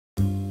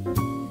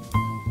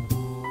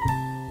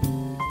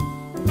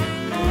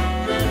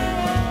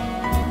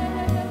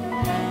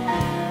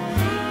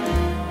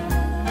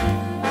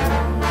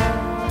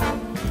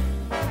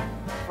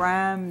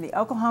the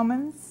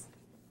Oklahomans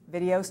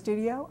Video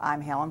Studio,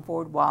 I'm Helen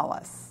Ford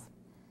Wallace.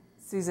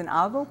 Susan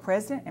Ogle,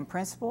 President and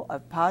Principal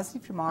of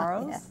Positive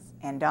Tomorrows, Yes.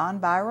 and Don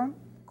Byram,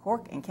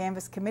 Cork and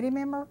Canvas Committee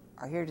member,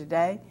 are here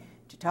today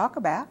to talk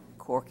about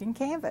Cork and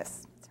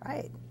Canvas. That's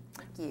right.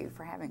 Thank you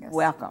for having us.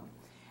 Welcome.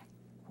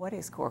 What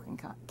is Cork and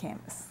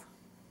Canvas?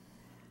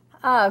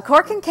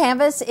 Cork and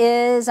Canvas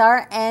is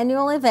our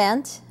annual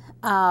event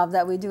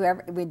that we do.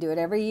 We do it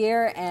every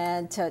year,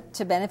 and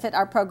to benefit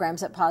our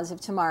programs at Positive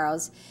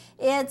Tomorrows.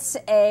 It's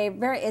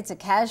a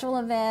casual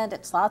event.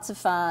 It's lots of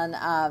fun.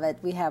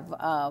 We have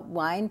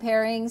wine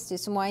pairings, do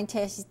some wine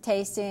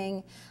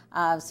tasting,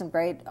 some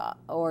great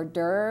hors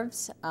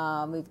d'oeuvres.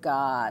 We've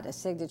got a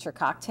signature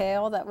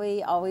cocktail that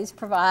we always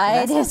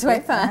provide. It's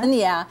very fun,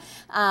 yeah.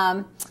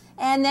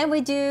 And then we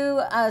do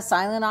a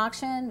silent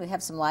auction. We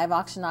have some live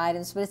auction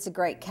items, but it's a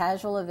great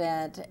casual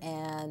event,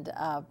 and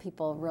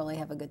people really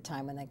have a good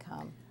time when they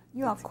come.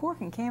 You all,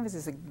 Cork and Canvas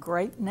is a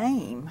great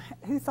name.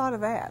 Who thought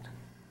of that?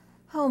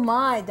 Oh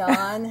my,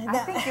 Dawn! I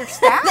think your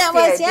staff that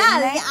did, was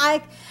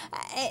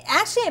didn't they?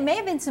 Actually, it may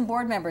have been some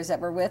board members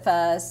that were with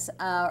us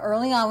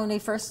early on when we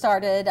first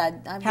started.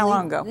 How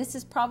long ago? This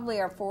is probably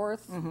our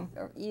fourth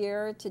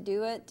year to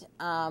do it.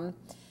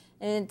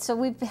 And so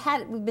we've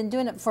been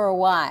doing it for a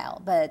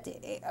while, but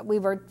we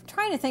were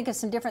trying to think of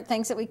some different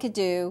things that we could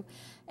do,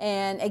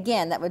 and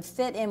again, that would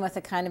fit in with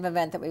the kind of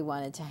event that we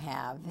wanted to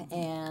have.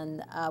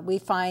 And we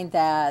find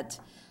that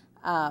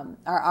our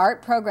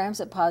art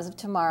programs at Positive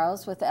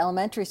Tomorrows with the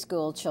elementary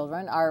school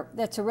children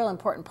that's a real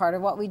important part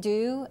of what we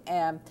do.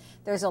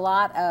 There's a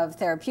lot of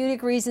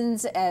therapeutic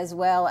reasons as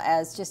well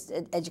as just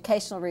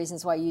educational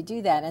reasons why you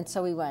do that, and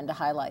so we wanted to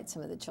highlight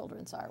some of the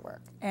children's artwork.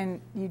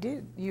 And you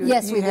did.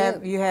 Yes, we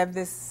do. You have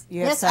this.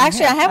 Yes,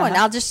 actually, I have one.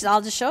 I'll just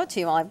show it to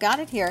you while I've got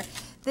it here.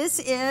 This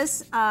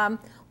is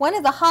one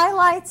of the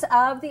highlights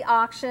of the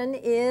auction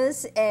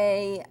is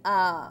a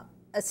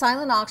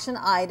silent auction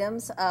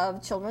items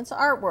of children's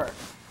artwork.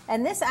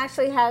 And this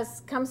actually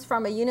comes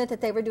from a unit that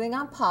they were doing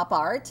on pop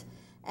art,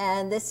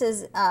 and this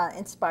is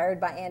inspired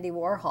by Andy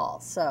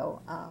Warhol.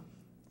 So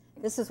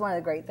this is one of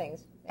the great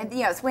things. And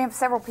yes, we have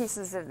several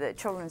pieces of the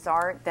children's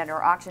art that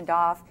are auctioned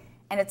off,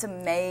 and it's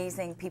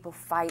amazing. People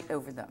fight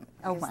over them.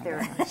 Oh my they're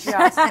God.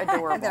 just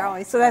adorable. They're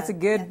always So that's a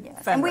good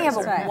Yes. fundraiser. And we have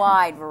a Right.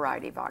 wide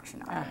variety of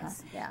auction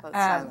items. Yeah. Both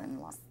silent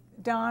and live.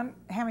 Don,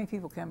 how many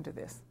people come to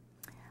this?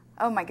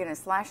 Oh my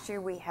goodness! Last year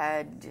we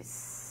had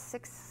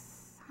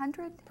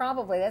 600.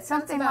 Probably. That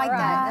sounds Something about like right.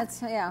 that.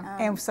 That's, yeah.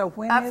 And so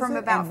when Up is from it,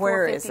 about and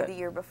where is 450 it? the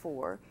year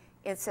before.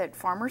 It's at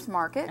Farmers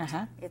Market.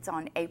 It's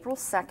on April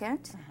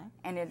 2nd,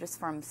 and it is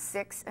from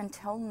 6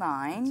 until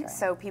 9. right.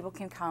 So people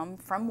can come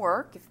from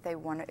work if they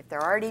want to. If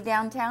they're already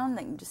downtown,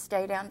 they can just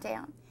stay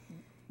downtown.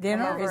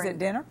 Dinner? over Is it and-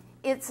 dinner?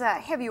 It's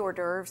heavy hors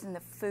d'oeuvres, and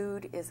the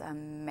food is very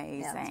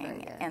amazing.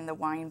 good. And the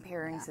wine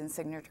pairings and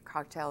signature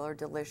cocktail are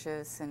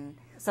delicious. And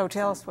So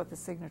tell us what the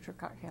signature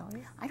cocktail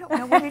is. I don't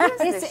know what it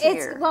is this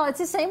year. Well, it's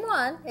the same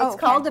one. It's Oh, okay.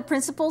 called the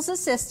Principal's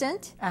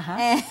Assistant,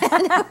 and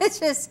it's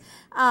just,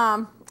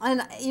 and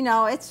you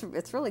know, it's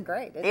really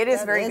great. It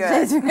is very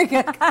good. It's very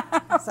good.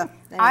 So, anyway.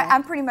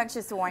 I'm pretty much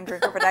just a wine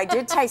drinker, but I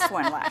did taste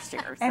one last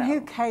year. And so.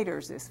 who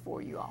caters this for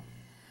you all?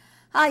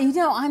 You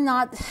know, I'm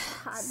not.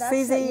 That's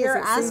CZ? you're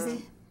Is it asking.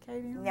 CZ?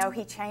 Catering? No,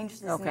 he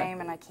changed his Okay. name,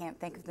 and I can't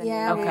think of the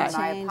Yeah, name. he and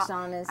changed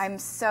on his- I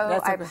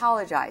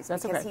apologize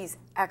That's because okay. he's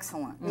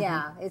excellent.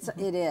 Yeah, it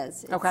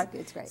is. It's, Okay.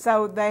 it's great.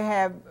 So they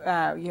have you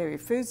have your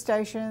food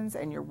stations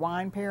and your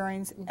wine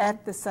pairings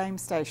at the same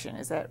station.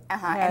 Is that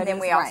how And it then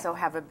is? we Right. also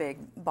have a big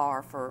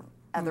bar for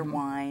other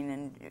wine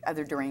and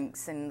other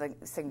drinks and the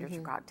signature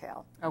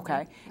cocktail.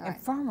 Okay. And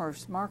Right.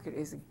 Farmers Market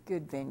is a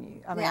good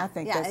venue. I mean, Yeah, I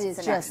think yeah, that's it's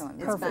It's just an excellent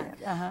perfect.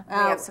 venue. Uh-huh.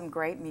 We have some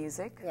great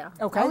music. Yeah.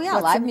 Okay. Oh yeah,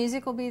 What's live the-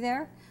 music will be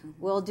there.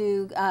 We'll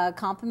do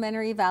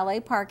complimentary valet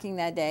parking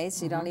that day,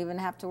 so you don't even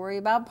have to worry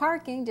about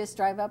parking. Just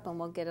drive up, and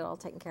we'll get it all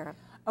taken care of.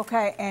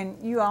 Okay, and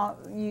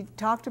you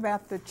talked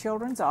about the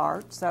children's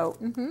art. So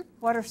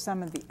what are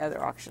some of the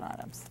other auction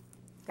items?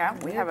 Yeah,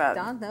 we have a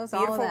Don knows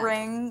all of beautiful that.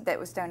 ring that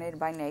was donated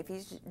by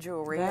Navy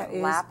Jewelry, That a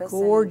is lapis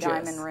gorgeous.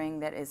 and diamond ring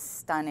that is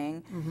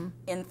stunning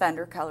in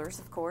thunder colors,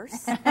 of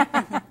course.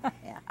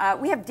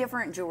 We have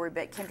different jewelry,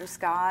 but Kendra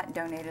Scott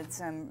donated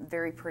some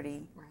very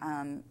pretty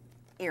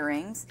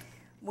earrings.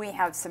 We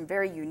have some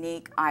very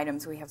unique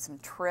items. We have some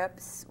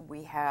trips.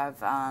 We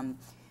have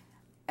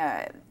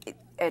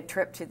a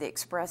trip to the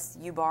Express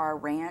U-Bar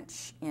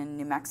Ranch in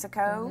New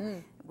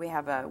Mexico. We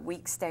have a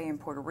week stay in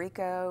Puerto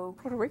Rico.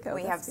 Puerto Rico,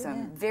 We that's have good.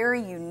 some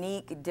very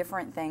unique,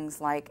 different things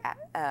like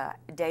a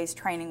day's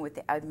training with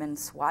the Edmund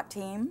SWAT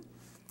team.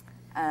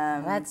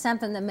 That's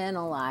something the men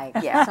will like.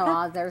 Yeah.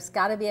 So there's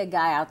got to be a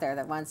guy out there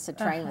that wants to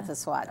train with the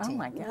SWAT team. Oh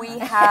my God. We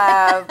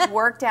have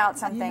worked out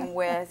something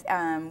with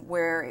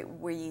where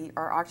we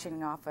are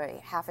auctioning off a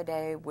half a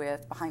day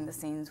with behind the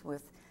scenes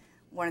with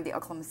one of the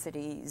Oklahoma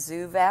City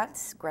zoo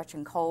vets,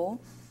 Gretchen Cole.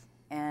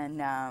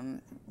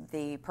 And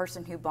the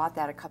person who bought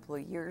that a couple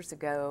of years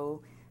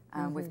ago,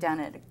 we've done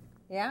it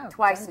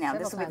twice now.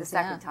 This will be the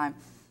second time.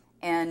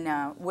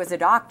 And was a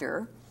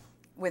doctor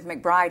with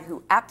McBride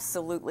who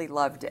absolutely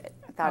loved it.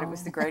 thought it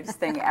was the greatest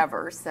thing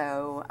ever.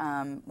 So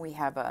we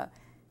have a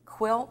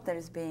quilt that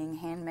is being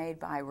handmade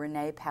by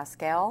Renee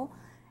Pascal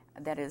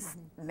that is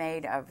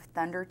made of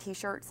Thunder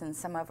t-shirts, and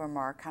some of them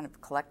are kind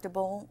of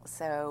collectible.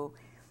 So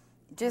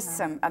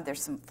just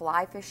there's some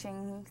fly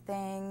fishing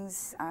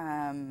things.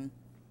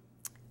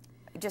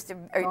 Just a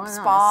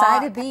spa,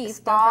 side of beef.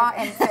 Spa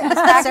and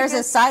there's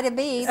a side of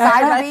beef.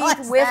 Side of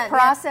beef with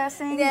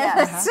processing.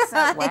 Yes.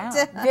 Yes.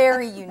 Wow.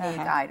 Very unique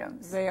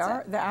items. They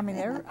are. I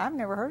mean, I've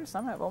never heard of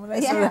some of them.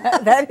 Yeah.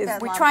 That is.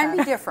 We try and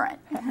be different.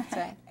 That's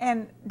right.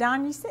 And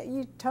Don,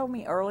 you told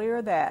me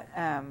earlier that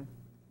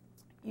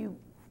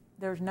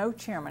there's no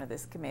chairman of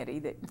this committee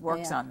that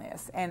works on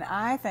this, and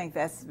I think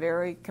that's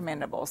very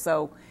commendable.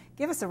 So,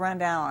 give us a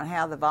rundown on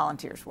how the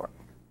volunteers work.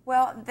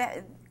 Well,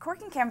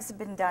 Cork and Canvas had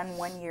been done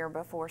 1 year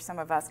before some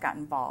of us got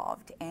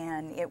involved,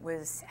 and it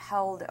was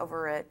held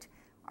over at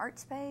Art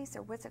Space,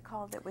 or what's it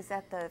called? It was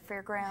at the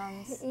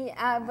fairgrounds.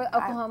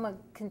 Oklahoma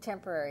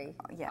Contemporary.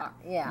 Yeah.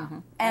 Yeah.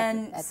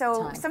 And at so the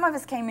time. some of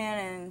us came in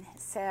and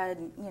said,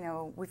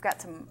 we've got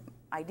some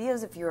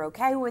ideas if you're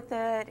okay with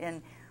it,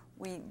 and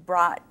we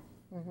brought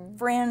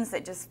friends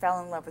that just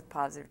fell in love with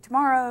Positive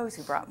Tomorrows,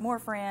 who brought more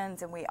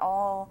friends, and we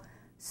all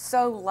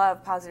so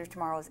love Positive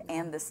Tomorrows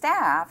and the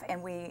staff,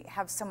 and we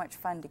have so much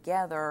fun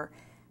together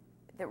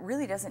that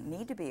really doesn't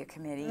need to be a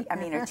committee. I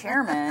mean, a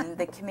chairman.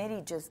 The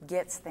committee just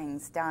gets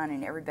things done,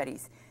 and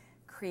everybody's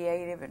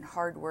creative and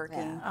hardworking.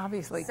 Yeah,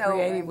 obviously So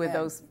creative with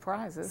those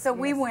prizes. So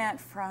we went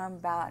from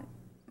about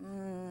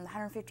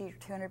 150 to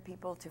 200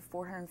 people to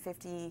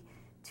 450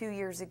 2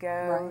 years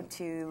ago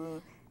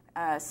to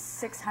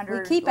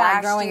 600 We keep last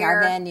outgrowing year.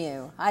 our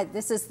venue.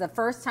 This is the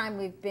first time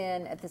we've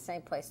been at the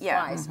same place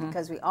twice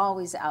because we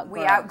always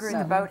outgrow. We outgrew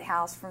the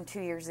boathouse from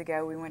 2 years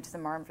ago. We went to the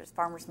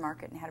farmers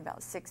market and had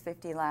about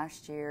 650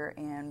 last year,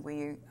 and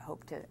we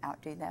hope to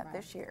outdo that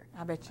this year.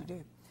 I bet you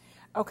do.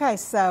 Okay,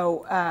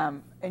 so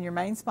and your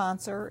main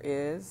sponsor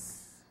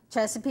is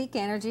Chesapeake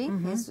Energy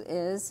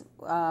is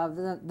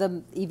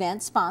the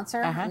event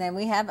sponsor, and then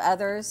we have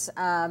others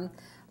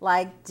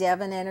like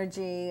Devon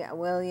Energy,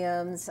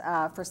 Williams,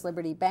 First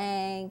Liberty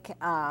Bank.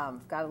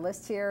 Got a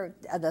list here.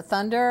 The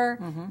Thunder,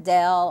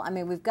 Dell. I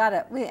mean, we've got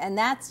and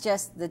that's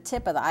just the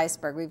tip of the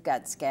iceberg. We've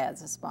got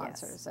scads of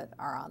sponsors that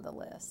are on the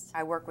list.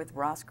 I work with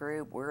Ross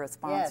Group. We're a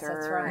sponsor. Yes,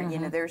 that's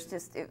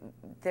right.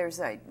 There's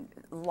a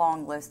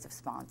long list of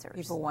sponsors.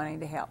 people wanting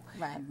to help.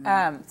 Right.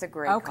 It's a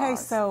great Okay,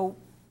 cause. so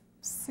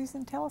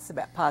Susan, tell us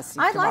about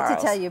Positive I'd Tomorrows. like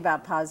to tell you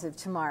about Positive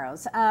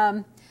Tomorrows.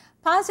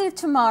 Positive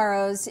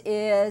Tomorrows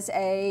is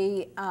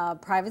a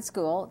private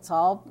school. It's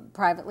all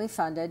privately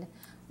funded.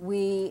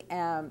 We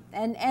and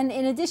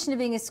in addition to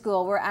being a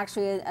school, we're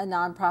actually a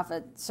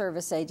nonprofit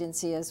service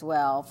agency as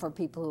well for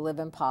people who live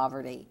in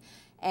poverty.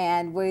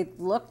 And we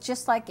look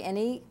just like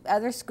any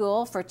other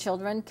school for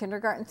children,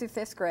 kindergarten through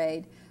 5th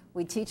grade.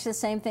 We teach the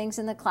same things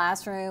in the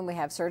classroom. We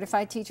have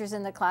certified teachers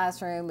in the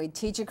classroom. We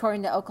teach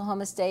according to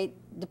Oklahoma State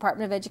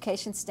Department of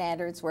Education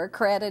standards. We're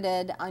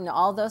accredited on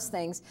all those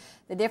things.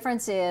 The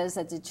difference is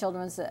that the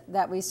children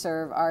that we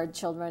serve are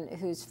children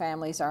whose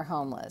families are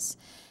homeless.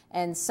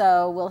 And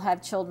so we'll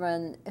have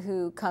children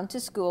who come to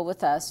school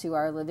with us who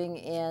are living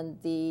in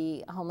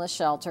the homeless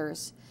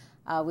shelters.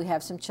 We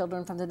have some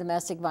children from the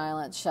domestic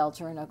violence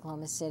shelter in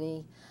Oklahoma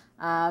City.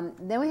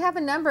 Then we have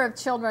a number of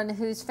children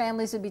whose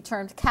families would be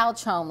termed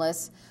couch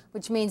homeless,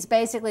 which means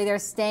basically they're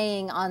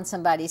staying on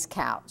somebody's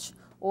couch,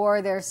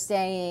 or they're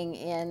staying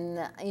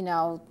in,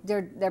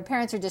 their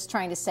parents are just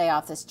trying to stay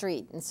off the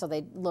street, and so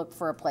they look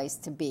for a place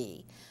to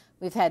be.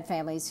 We've had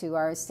families who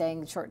are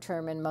staying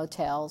short-term in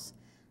motels,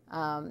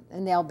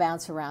 and they'll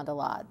bounce around a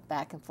lot,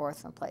 back and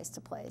forth from place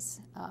to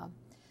place.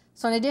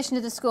 So in addition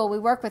to the school, we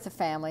work with the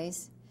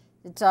families.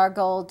 It's our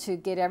goal to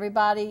get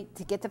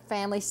the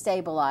family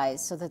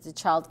stabilized so that the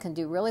child can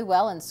do really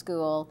well in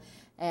school,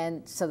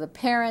 and so the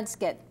parents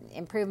get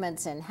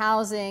improvements in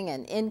housing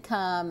and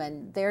income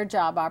and their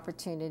job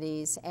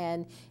opportunities,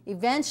 and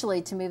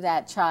eventually to move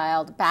that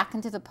child back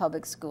into the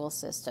public school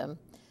system.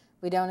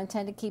 We don't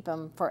intend to keep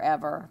them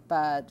forever,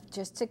 but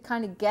just to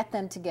kind of get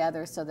them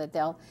together so that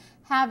they'll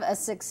have a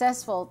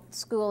successful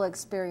school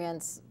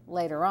experience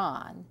later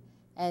on.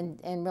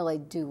 And really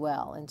do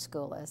well in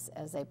school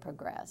as they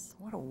progress.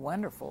 What a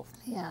wonderful.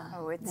 Yeah.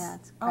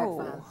 It's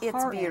fun.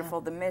 It's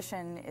beautiful. The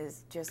mission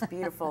is just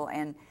beautiful.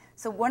 And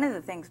so one of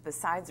the things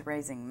besides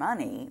raising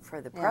money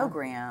for the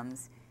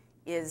programs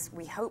is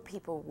we hope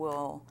people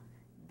will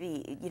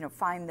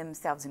find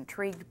themselves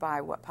intrigued by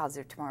what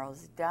Positive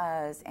Tomorrows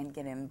does and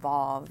get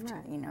involved.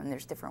 Right. And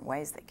there's different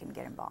ways they can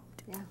get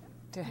involved. Yeah.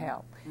 To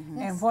help.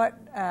 And what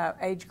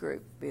age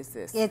group is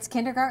this? It's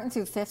kindergarten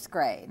through 5th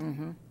grade.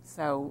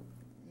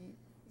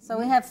 So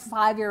we have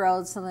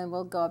 5-year-olds, and then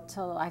we'll go up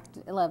to like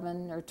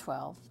 11 or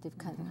 12.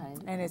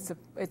 And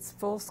it's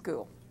full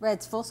school. Right,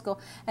 it's full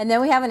school. And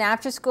then we have an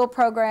after-school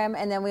program,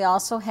 and then we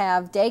also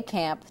have day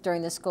camp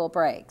during the school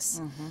breaks.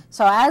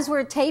 So as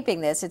we're taping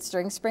this, it's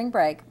during spring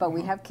break, but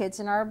we have kids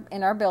in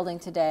our building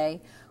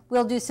today.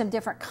 we'll do some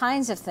different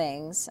kinds of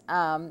things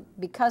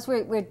because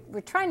we're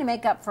trying to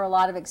make up for a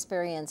lot of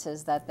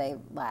experiences that they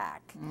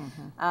lack.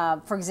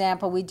 For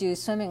example, we do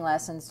swimming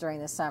lessons during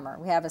the summer.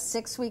 We have a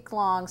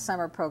 6-week-long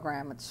summer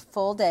program. It's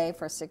full day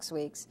for 6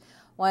 weeks.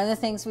 One of the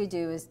things we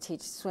do is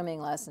teach swimming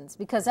lessons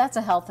because that's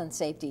a health and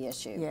safety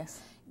issue. Yes.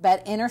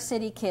 But inner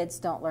city kids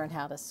don't learn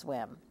how to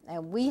swim.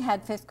 And we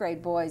had 5th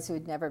grade boys who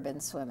had never been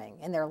swimming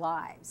in their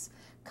lives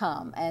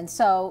come. And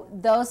so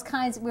those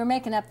kinds, we're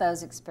making up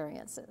those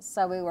experiences.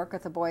 So we work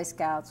with the Boy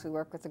Scouts, we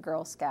work with the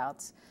Girl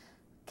Scouts,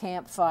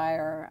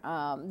 Campfire,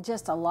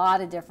 just a lot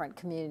of different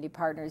community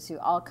partners who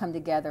all come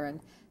together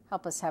and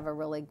help us have a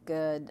really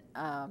good,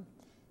 a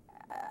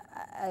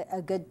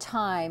good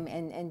time,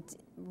 and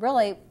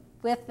really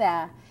with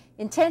the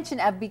intention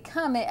of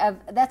becoming,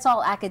 that's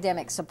all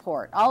academic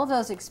support. All of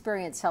those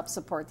experiences help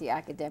support the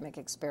academic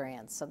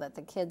experience so that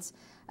the kids,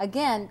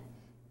 again,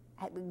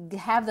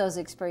 have those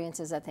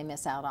experiences that they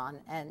miss out on,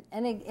 and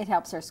it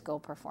helps their school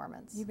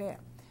performance. You bet.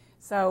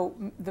 So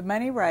the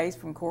money raised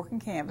from Cork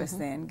and Canvas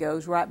then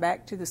goes right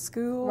back to the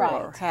school, right?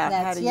 Or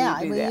how do you do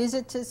that? We use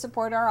it to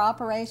support our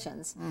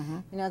operations.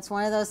 You know, it's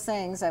one of those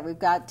things that we've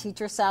got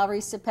teacher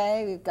salaries to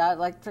pay, we've got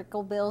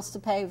electrical bills to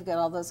pay, we've got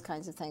all those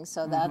kinds of things.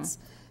 So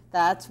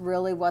that's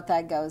really what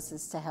that goes,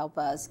 is to help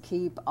us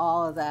keep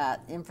all of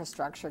that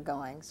infrastructure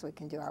going so we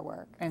can do our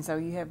work. And so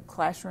you have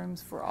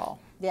classrooms for all.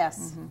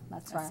 Yes,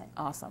 that's right.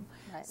 Awesome.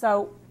 Right.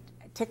 So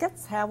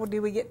tickets, how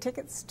do we get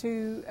tickets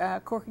to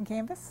Cork and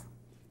Canvas?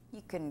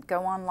 You can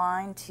go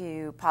online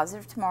to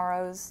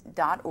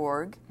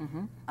positivetomorrows.org,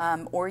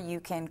 or you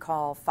can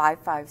call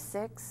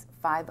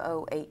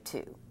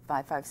 556-5082,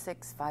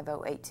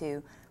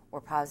 556-5082,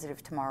 or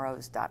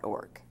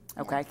positivetomorrows.org.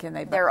 Okay, can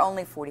they? They're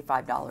only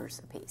 $45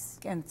 a piece.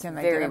 Can they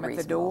very get them at the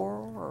reasonable.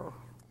 door? Or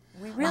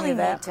we really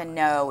need to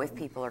know if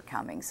people are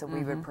coming, so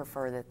we would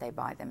prefer that they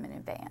buy them in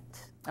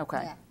advance.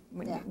 Okay. Yeah.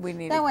 We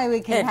need that way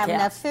we can have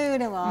enough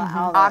food and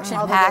all the Auction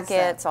all the good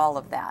packets, stuff. all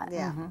of that.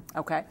 Yeah.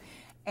 Okay.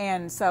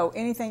 And so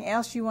anything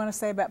else you want to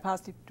say about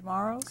Positive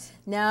Tomorrows?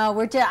 No,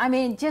 we're just, I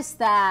mean, just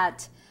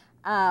that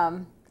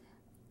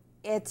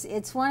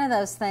it's one of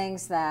those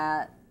things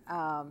that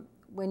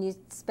when you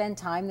spend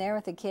time there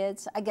with the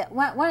kids, I get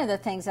one of the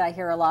things that I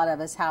hear a lot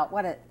of is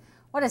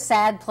what a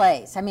sad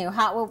place. I mean,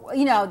 how,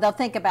 you know, they'll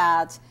think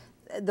about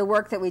the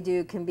work that we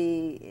do can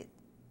be,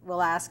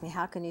 will ask me,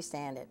 how can you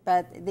stand it?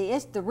 But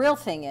the real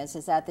thing is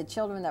that the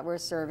children that we're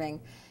serving,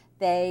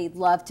 they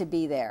love to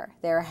be there.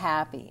 They're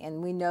happy,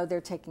 and we know they're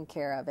taken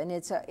care of. And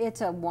it's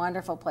a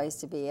wonderful place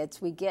to be.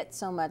 We get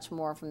so much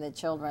more from the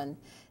children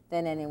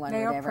than anyone would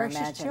ever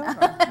imagine.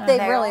 They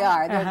really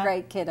are. They're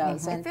great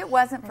kiddos. And if it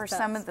wasn't for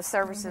some of the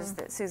services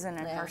that Susan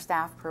and her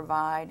staff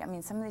provide, I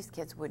mean, some of these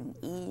kids wouldn't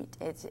eat.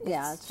 It's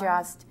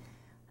just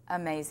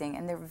amazing.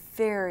 And they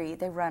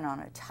run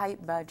on a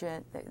tight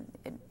budget.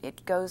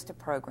 It goes to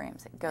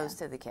programs. It goes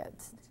to the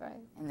kids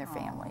and their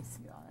families.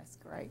 Yeah, that's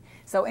great.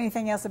 So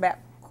anything else about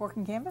Cork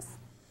and Canvas?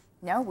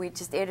 No,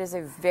 it is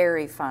a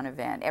very fun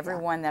event.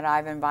 Everyone that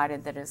I've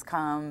invited that has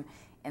come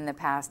in the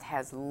past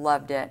has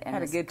loved it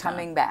and is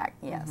coming back.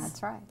 Yes,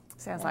 that's right.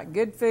 Sounds like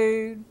good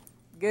food,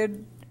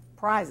 good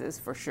prizes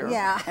for sure.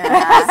 Yeah,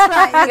 that's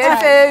right.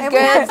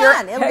 Good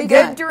food,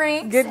 good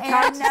drinks, good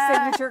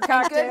signature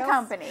cocktails, good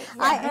company.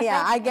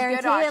 I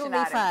guarantee it'll be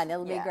items. fun.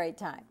 It'll be a great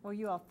time. Well,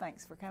 you all,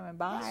 thanks for coming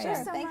by.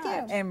 Thank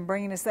you. And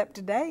bringing us up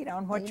to date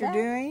on what you're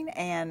doing.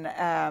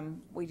 And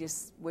we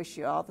just wish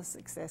you all the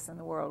success in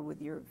the world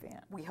with your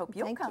event. We hope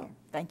you'll come.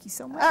 Thank you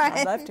so much. All right.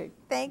 I'd love to.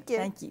 Thank you.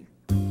 Thank you.